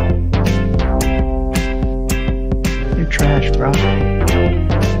 You're trash, bro. I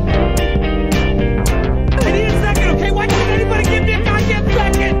need a second, okay? Why can't anybody give me a goddamn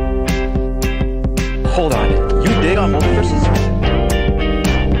second? Hold on. You dig on multiverses?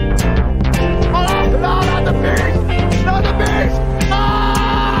 Oh, no, not the beast! Not the beast!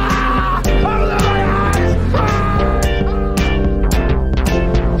 Ah! Oh,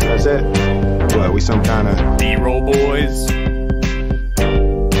 That's it. What, we some kind of B-roll boys.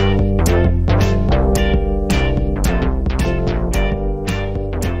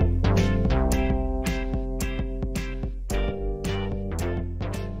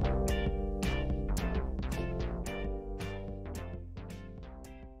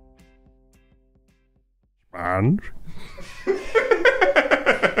 And